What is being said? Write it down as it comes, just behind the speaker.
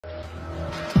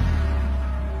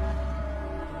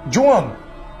Joanne!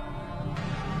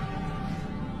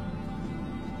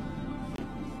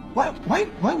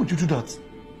 Why would you do that?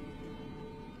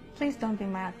 Please don't be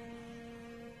mad.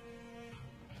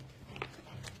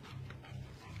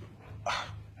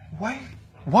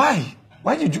 Why?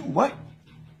 Why did you, why?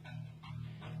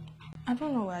 I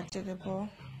don't know why I did it, but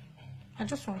I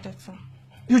just wanted to.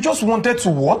 You just wanted to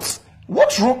what?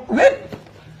 What's wrong?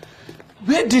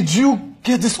 Where did you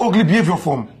get this ugly behavior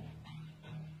from?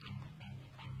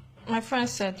 My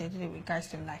friends said they did it with guys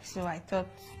they like, so I thought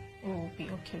it would be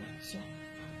okay with you.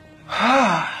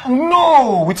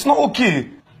 No, it's not okay.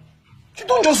 You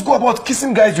don't just go about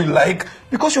kissing guys you like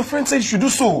because your friend said you should do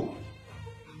so.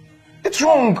 It's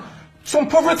wrong. Some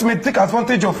perverts may take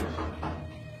advantage of...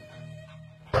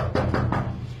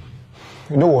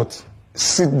 You know what?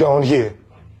 Sit down here.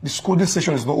 The scolding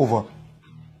session is not over.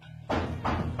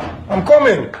 I'm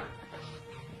coming.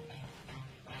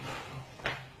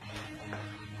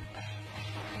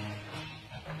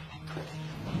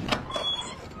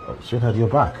 Oh, sweetheart, you're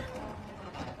back.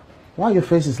 Why your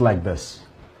face is like this?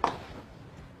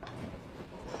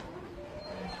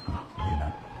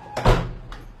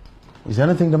 Is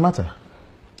anything the matter?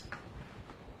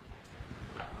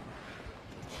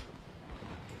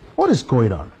 What is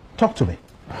going on? Talk to me.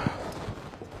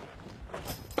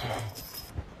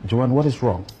 Joanne, what is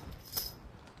wrong?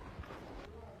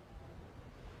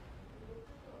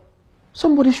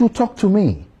 Somebody should talk to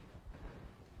me.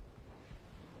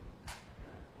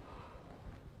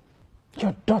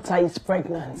 Your daughter is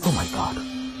pregnant. Oh my God.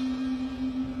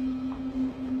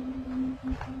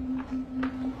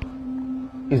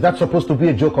 Is that supposed to be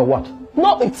a joke or what?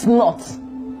 No, it's not.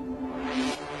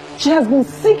 She has been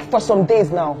sick for some days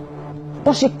now,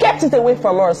 but she kept it away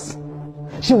from us.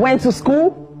 She went to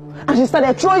school and she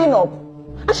started throwing up.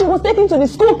 And she was taken to the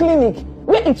school clinic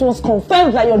where it was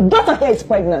confirmed that your daughter here is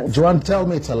pregnant. Joanne, tell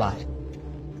me it's a lie.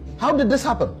 How did this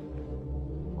happen?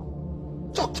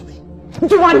 Talk to me.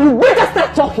 Joanne, you better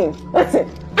start talking. Listen,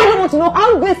 I don't want to know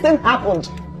how this thing happened.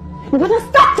 You better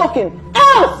start talking,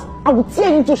 else I will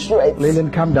tear you to shreds.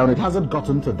 Lillian, calm down. It hasn't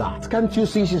gotten to that. Can't you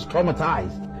see she's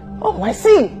traumatized? Oh, I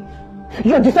see.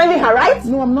 You're defending her, right?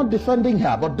 No, I'm not defending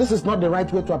her, but this is not the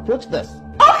right way to approach this.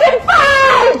 Okay,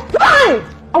 fine! Fine!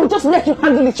 I will just let you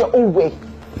handle it your own way.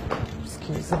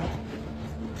 Excuse me.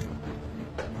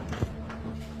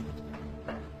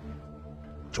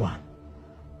 Joanne,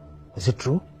 is it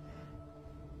true?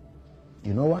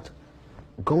 You know what?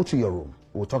 Go to your room.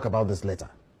 We'll talk about this later.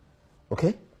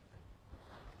 Okay?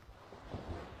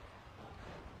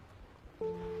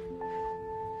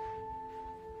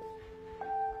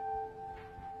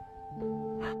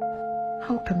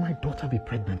 How can my daughter be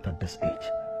pregnant at this age?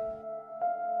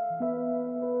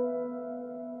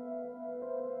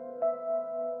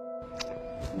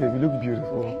 Yeah, you look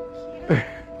beautiful.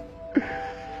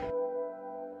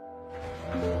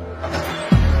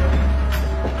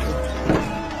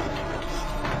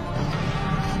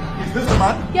 Is this the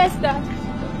man? Yes, Dad.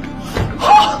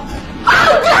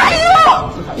 How dare you!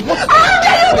 How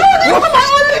dare you do this to my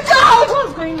only child!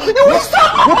 What's going on? You will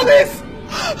stop all this!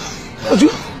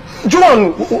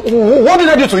 Joanne, what did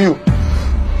I do to you?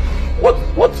 What?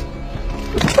 What?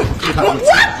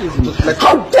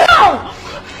 How dare!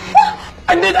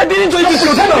 I didn't do anything to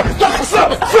you. Sir!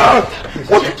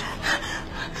 What?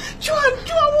 Joanne,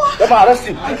 what? Let me arrest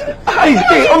him.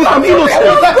 Hey, I'm innocent.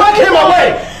 Came away.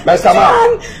 Mr. Man,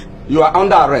 you are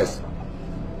under arrest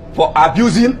for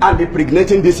abusing and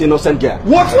impregnating this innocent girl.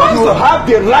 What? You have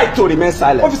the right to remain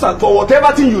silent. Officer, for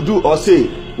whatever thing you do or say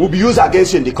will be used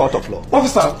against you in the court of law.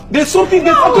 Officer, there's something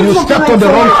that You stepped on the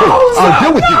wrong foot. I'll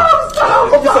deal with you.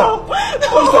 Officer,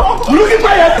 you looking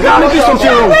my head. There's making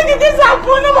something wrong. When did this happen?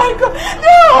 Oh my God!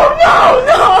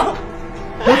 No!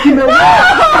 Let him away.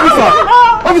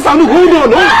 Officer, look, hold on.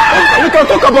 We can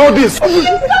talk about this.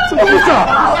 Officer.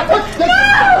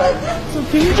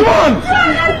 John!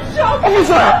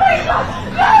 Officer!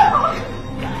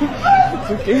 It's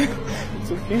okay.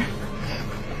 It's okay.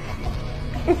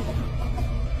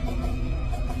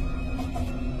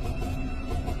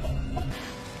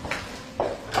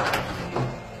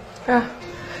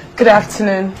 Good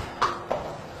afternoon.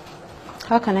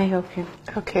 How can I help you?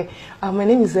 Okay, my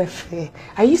name is Efe.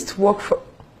 I used to work for...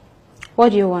 What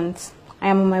do you want? I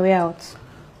am on my way out.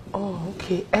 Oh,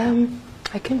 okay.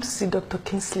 I came to see Dr.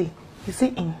 Kingsley. Is he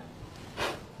in?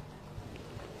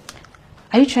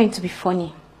 Are you trying to be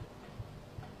funny?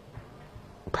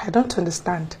 But I don't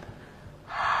understand.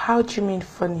 How do you mean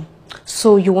funny?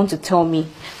 So you want to tell me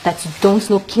that you don't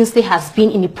know Kingsley has been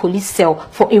in a police cell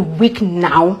for a week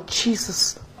now?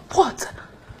 Jesus. What?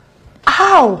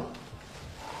 How?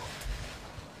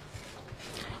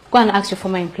 Go and ask your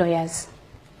former employers.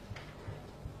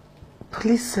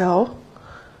 Police cell?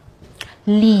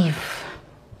 Leave.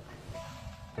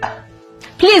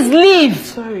 Please leave.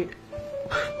 Sorry.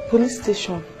 Police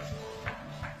station.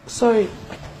 Sorry.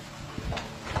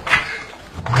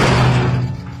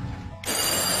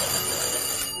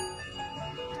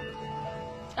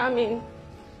 I'm in.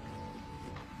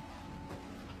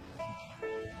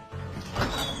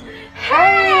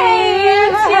 Hey,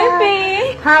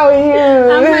 Chippy. How are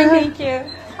you? I'm fine, thank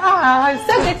you. Ah,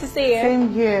 So good to see you.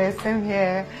 Same here, same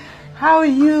here. How are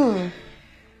you?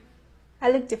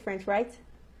 I look different, right?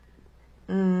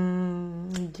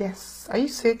 Yes. Are you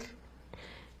sick?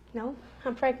 No,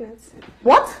 I'm pregnant.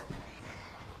 What?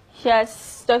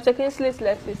 Yes, Dr. Kingsley's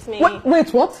left with me.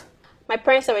 Wait, what? My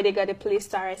parents already got the police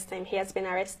to arrest him. He has been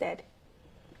arrested.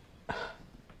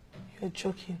 You're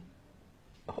joking.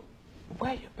 Oh,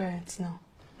 where are your parents now?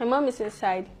 My mom is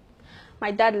inside.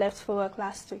 My dad left for work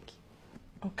last week.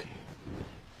 Okay.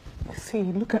 See,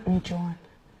 look at me, Joan.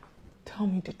 Tell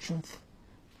me the truth.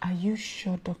 Are you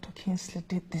sure Dr. Kingsley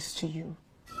did this to you?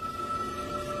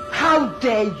 How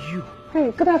dare you?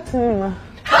 Hey, good afternoon, ma.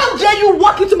 How dare you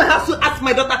walk into my house to ask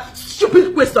my daughter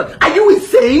stupid question? Are you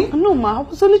insane? No, ma, I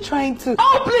was only trying to...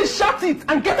 Oh, please shut it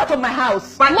and get out of my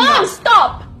house. Right Mom, now.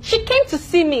 stop! She came to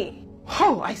see me.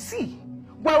 Oh, I see.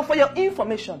 Well, for your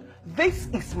information, this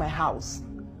is my house.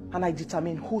 And I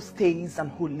determine who stays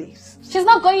and who leaves. She's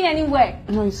not going anywhere.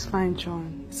 No, it's fine,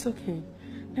 John. It's okay.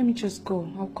 Let me just go.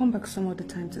 I'll come back some other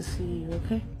time to see you,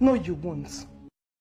 okay? No, you won't.